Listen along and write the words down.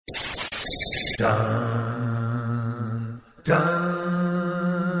Dun,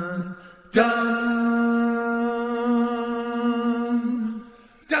 dun, dun, dun, dun.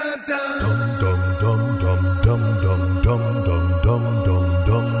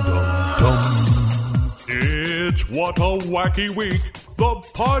 It's What a Wacky Week, the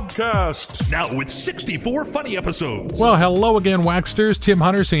podcast. Now with 64 funny episodes. Well, hello again, Waxsters. Tim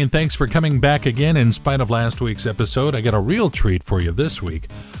Hunter saying thanks for coming back again in spite of last week's episode. I got a real treat for you this week.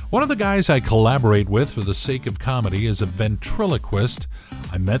 One of the guys I collaborate with for the sake of comedy is a ventriloquist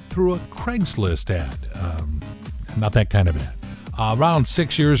I met through a Craigslist ad. Not that kind of ad. Around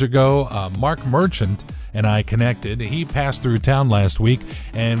 6 years ago, Mark Merchant and I connected. He passed through town last week,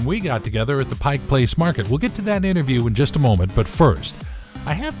 and we got together at the Pike Place Market. We'll get to that interview in just a moment, but first,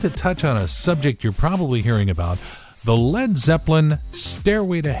 I have to touch on a subject you're probably hearing about, the Led Zeppelin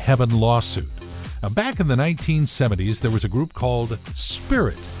Stairway to Heaven lawsuit. Now, back in the 1970s, there was a group called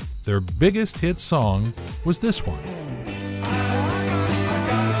Spirit. Their biggest hit song was this one.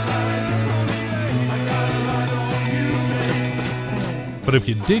 But if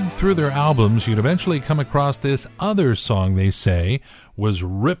you dig through their albums, you'd eventually come across this other song they say was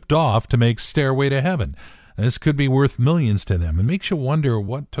ripped off to make Stairway to Heaven. This could be worth millions to them. It makes you wonder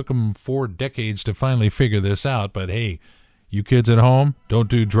what took them 4 decades to finally figure this out. But hey, you kids at home, don't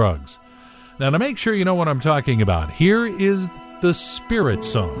do drugs. Now, to make sure you know what I'm talking about, here is the Spirit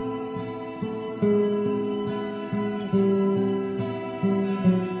song.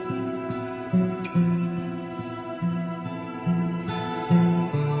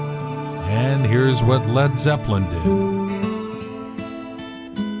 And here's what Led Zeppelin did.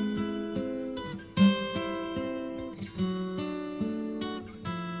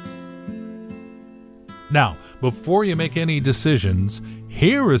 Now, before you make any decisions,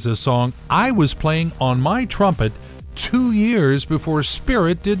 here is a song I was playing on my trumpet 2 years before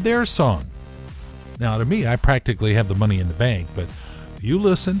Spirit did their song. Now, to me, I practically have the money in the bank, but you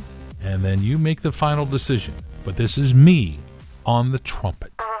listen, and then you make the final decision. But this is me on the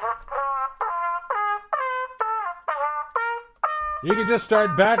trumpet. You can just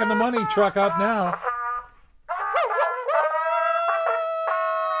start backing the money truck up now.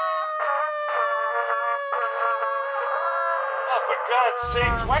 For God's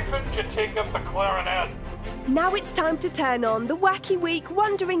sakes, why couldn't you take up the clarinet? Now it's time to turn on the Wacky Week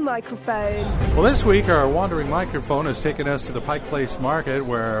Wandering Microphone. Well, this week our wandering microphone has taken us to the Pike Place Market,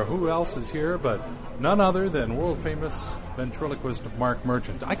 where who else is here but none other than world-famous ventriloquist Mark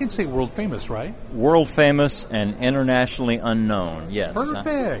Merchant. I can say world-famous, right? World-famous and internationally unknown, yes.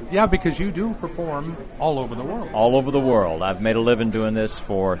 Perfect. Yeah, because you do perform all over the world. All over the world. I've made a living doing this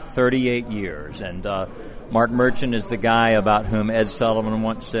for 38 years, and Mark Merchant is the guy about whom Ed Sullivan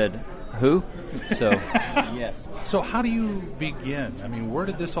once said, who? So, yes. So how do you begin? I mean, where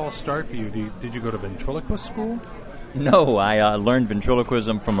did this all start for you? Did you go to ventriloquist school? No, I learned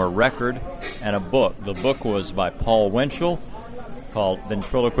ventriloquism from a record and a book. The book was by Paul Winchell, called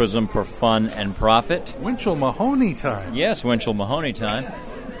Ventriloquism for Fun and Profit. Winchell Mahoney time. Yes, Winchell Mahoney time,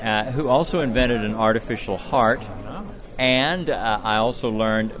 who also invented an artificial heart. And I also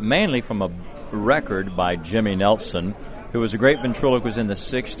learned mainly from a record by Jimmy Nelson, who was a great ventriloquist in the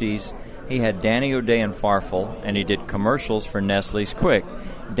 60s. He had Danny O'Day and Farfel, and he did commercials for Nestle's Quick.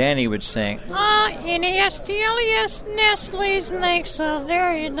 Danny would sing, N-E-S-T-L-E-S, Nestle's makes a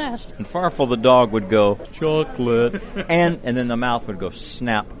dairy nest. And Farfel the dog would go, chocolate, and then the mouth would go,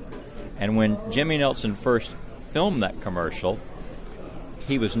 snap. And when Jimmy Nelson first filmed that commercial,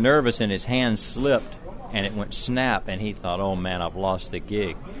 he was nervous and his hand slipped, and it went snap, and he thought, oh man, I've lost the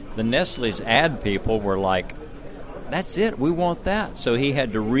gig. The Nestle's ad people were like, that's it, we want that. So he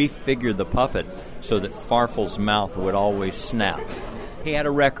had to refigure the puppet so that Farfel's mouth would always snap. He had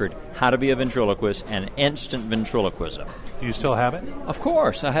a record, How to Be a Ventriloquist, and Instant Ventriloquism. Do you still have it? Of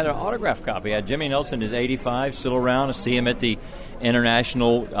course. I had an autograph copy. Jimmy Nelson is 85, still around. I see him at the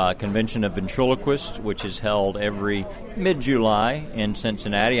International Convention of Ventriloquists, which is held every mid-July in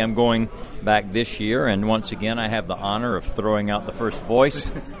Cincinnati. I'm going back this year, and once again, I have the honor of throwing out the first voice.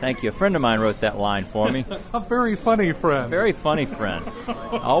 Thank you. A friend of mine wrote that line for me. A very funny friend. Very funny friend.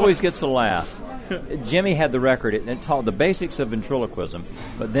 Always gets a laugh. Jimmy had the record. It taught the basics of ventriloquism,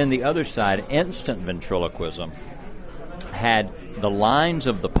 but then the other side, instant ventriloquism, had the lines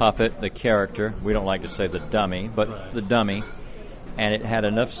of the puppet, the character, we don't like to say the dummy, but the dummy, and it had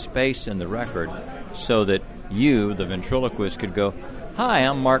enough space in the record so that you, the ventriloquist, could go, hi,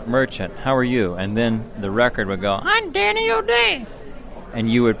 I'm Mark Merchant, how are you? And then the record would go, I'm Danny O'Day. And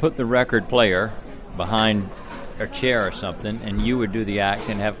you would put the record player behind or chair or something, and you would do the act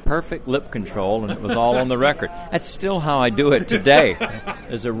and have perfect lip control, and it was all on the record. That's still how I do it today,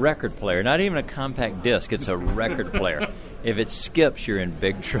 as a record player. Not even a compact disc, it's a record player. If it skips, you're in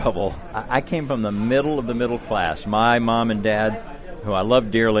big trouble. I came from the middle of the middle class. My mom and dad, who I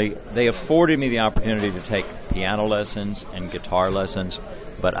love dearly, they afforded me the opportunity to take piano lessons and guitar lessons,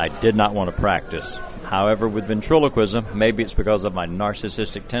 but I did not want to practice. However, with ventriloquism, maybe it's because of my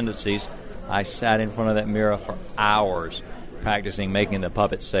narcissistic tendencies, I sat in front of that mirror for hours practicing making the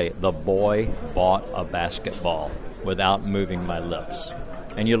puppet say, "The boy bought a basketball," without moving my lips.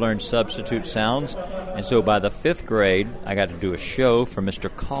 And you learn substitute sounds. And so by the 5th grade, I got to do a show for Mr.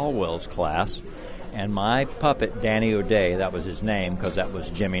 Caldwell's class. And my puppet, Danny O'Day, that was his name because that was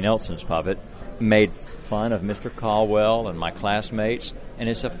Jimmy Nelson's puppet, made fun of Mr. Caldwell and my classmates. And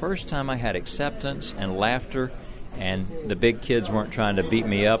it's the first time I had acceptance and laughter, and the big kids weren't trying to beat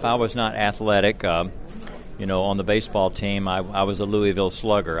me up. I was not athletic. On the baseball team, I was a Louisville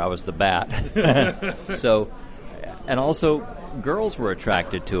Slugger. I was the bat. And also, girls were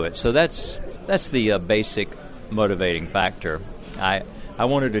attracted to it. So that's the basic motivating factor. I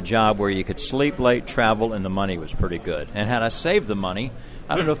wanted a job where you could sleep late, travel, and the money was pretty good. And had I saved the money,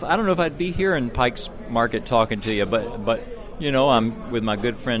 I don't know if I'd be here in Pike's Market talking to you, but I'm with my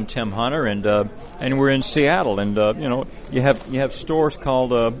good friend Tim Hunter, and we're in Seattle, and you have stores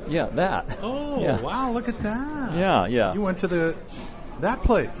called that. Oh, yeah. Wow! Look at that. Yeah. You went to that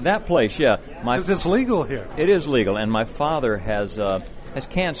place. That place, yeah. Because it's legal here. It is legal, and my father has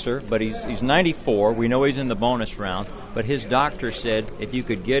cancer, but he's 94. We know he's in the bonus round, but his doctor said if you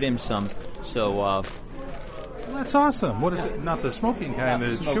could get him some, That's awesome. What is it? Not the smoking kind,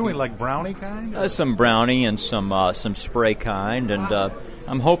 the chewing, like brownie kind? Some brownie and some spray kind, and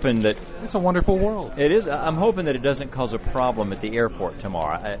I'm hoping that... It's a wonderful world. It is. I'm hoping that it doesn't cause a problem at the airport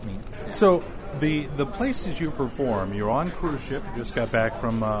tomorrow. So the places you perform, you're on cruise ship. You just got back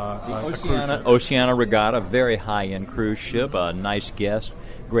from Oceana Regatta, very high-end cruise ship, a nice guest.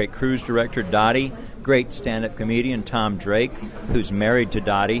 Great cruise director, Dottie. Great stand-up comedian, Tom Drake, who's married to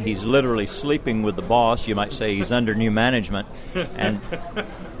Dottie. He's literally sleeping with the boss. You might say he's under new management. And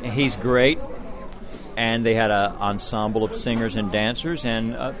he's great. And they had an ensemble of singers and dancers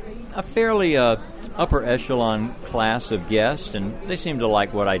and a fairly upper echelon class of guests. And they seemed to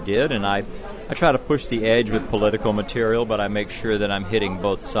like what I did. And I try to push the edge with political material, but I make sure that I'm hitting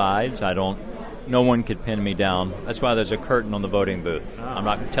both sides. No one could pin me down. That's why there's a curtain on the voting booth. I'm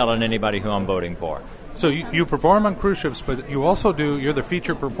not telling anybody who I'm voting for. So you perform on cruise ships, but you also you're the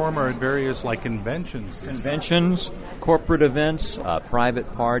featured performer at various conventions. Conventions, corporate events,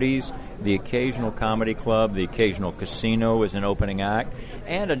 private parties, the occasional comedy club, the occasional casino as an opening act.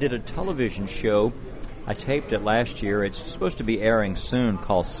 And I did a television show. I taped it last year. It's supposed to be airing soon,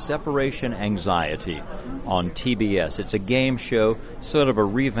 called Separation Anxiety on TBS. It's a game show, sort of a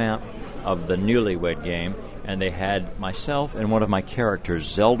revamp of the Newlywed Game, and they had myself and one of my characters,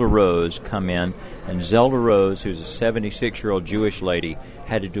 Zelda Rose, come in, and Zelda Rose, who's a 76-year-old Jewish lady,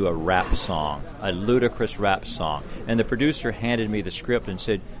 had to do a rap song, a ludicrous rap song. And the producer handed me the script and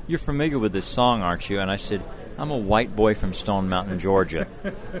said, "You're familiar with this song, aren't you?" And I said, "I'm a white boy from Stone Mountain, Georgia.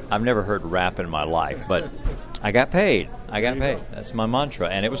 I've never heard rap in my life, but I got paid. That's my mantra,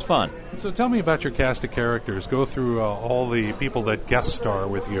 and it was fun." So tell me about your cast of characters. Go through all the people that guest star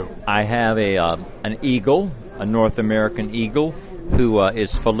with you. I have an eagle, a North American eagle, who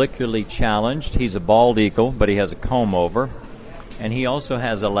is follicularly challenged. He's a bald eagle, but he has a comb over. And he also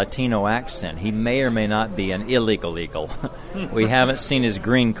has a Latino accent. He may or may not be an illegal eagle. We haven't seen his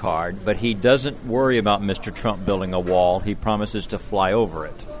green card, but he doesn't worry about Mr. Trump building a wall. He promises to fly over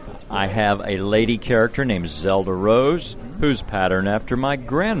it. I have a lady character named Zelda Rose, who's patterned after my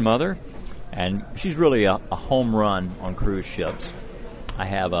grandmother, and she's really a home run on cruise ships. I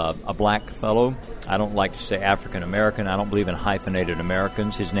have a black fellow. I don't like to say African American. I don't believe in hyphenated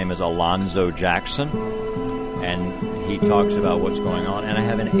Americans. His name is Alonzo Jackson, and he talks about what's going on. And I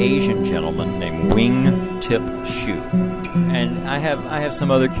have an Asian gentleman named Wingtip Shu. And I have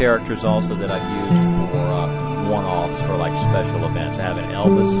some other characters also that I've used for one-offs for special events. I have an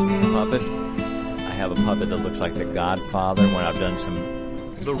Elvis puppet. I have a puppet that looks like the Godfather when I've done some...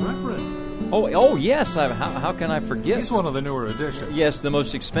 The Reverend. Oh yes. How can I forget? He's one of the newer additions. Yes, the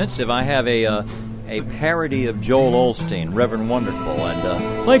most expensive. I have a parody of Joel Osteen, Reverend Wonderful,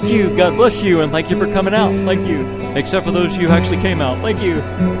 and thank you, God bless you, and thank you for coming out. Thank you, except for those of you who actually came out. Thank you.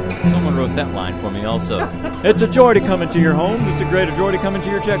 Someone wrote that line for me also. It's a joy to come into your homes. It's a great joy to come into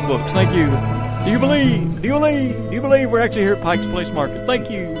your checkbooks. Thank you. Do you believe? Do you believe? Do you believe we're actually here at Pike's Place Market? Thank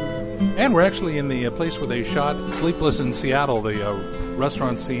you. And we're actually in the place where they shot Sleepless in Seattle, the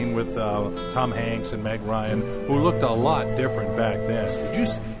restaurant scene with Tom Hanks and Meg Ryan, who looked a lot different back then.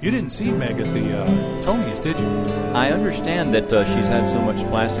 You didn't see Meg at the Tonys, did you? I understand that she's had so much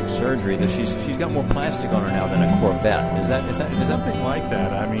plastic surgery that she's got more plastic on her now than a Corvette. Is that Something like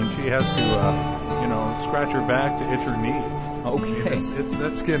that. I mean, she has to scratch her back to itch her knee. Okay. It's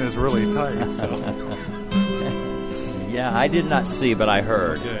that skin is really tight. So. Yeah, I did not see, but I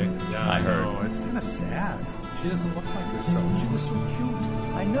heard. Okay. Yeah, I heard. know. It's kind of sad. She doesn't look like herself. She was so cute.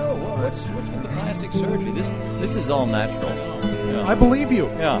 I know. Well, what's with the plastic surgery? This is all natural. Yeah. I believe you.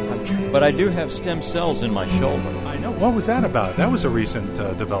 Yeah, but I do have stem cells in my shoulder. I know. What was that about? That was a recent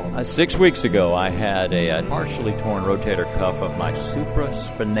development. 6 weeks ago, I had a partially torn rotator cuff of my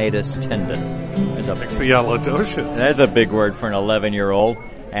supraspinatus tendon. Expialidocious. That's a big word for an 11-year-old.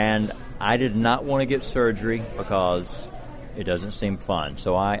 And I did not want to get surgery because it doesn't seem fun.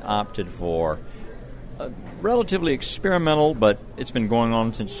 So I opted for a relatively experimental, but it's been going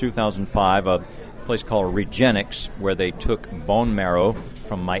on since 2005, a place called Regenix, where they took bone marrow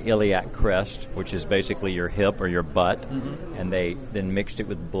from my iliac crest, which is basically your hip or your butt, and they then mixed it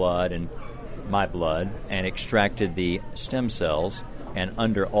with blood and my blood and extracted the stem cells and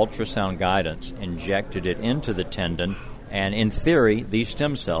under ultrasound guidance injected it into the tendon. And in theory, these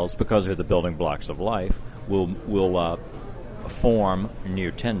stem cells, because they're the building blocks of life, will form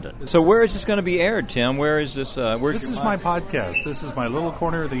new tendon. So where is this going to be aired, Tim? Where is this? This is my podcast. This is my little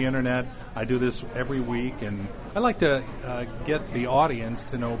corner of the internet. I do this every week, and I like to get the audience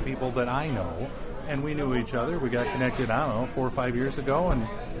to know people that I know. And we knew each other. We got connected, 4 or 5 years ago, and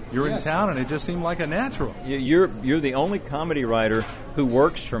you're in town, and it just seemed like a natural. You're the only comedy writer who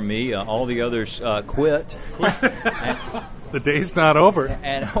works for me. All the others quit. The day's not over.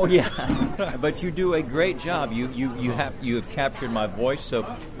 And but you do a great job. You have captured my voice. So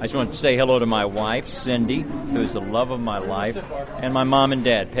I just want to say hello to my wife, Cindy, who is the love of my life, and my mom and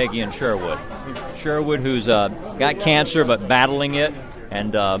dad, Peggy and Sherwood. Sherwood, who's got cancer but battling it,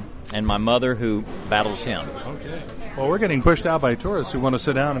 and my mother, who battles him. Okay. Well, we're getting pushed out by tourists who want to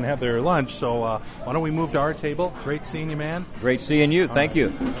sit down and have their lunch, so why don't we move to our table? Great seeing you, man. Great seeing you. Thank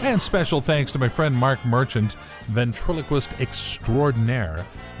you. And special thanks to my friend Mark Merchant, ventriloquist extraordinaire.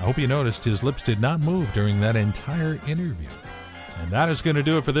 I hope you noticed his lips did not move during that entire interview. And that is going to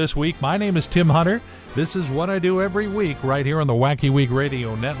do it for this week. My name is Tim Hunter. This is what I do every week right here on the Wacky Week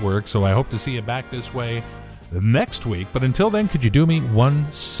Radio Network, so I hope to see you back this way next week. But until then, could you do me one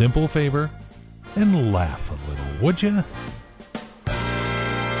simple favor? And laugh a little, would you?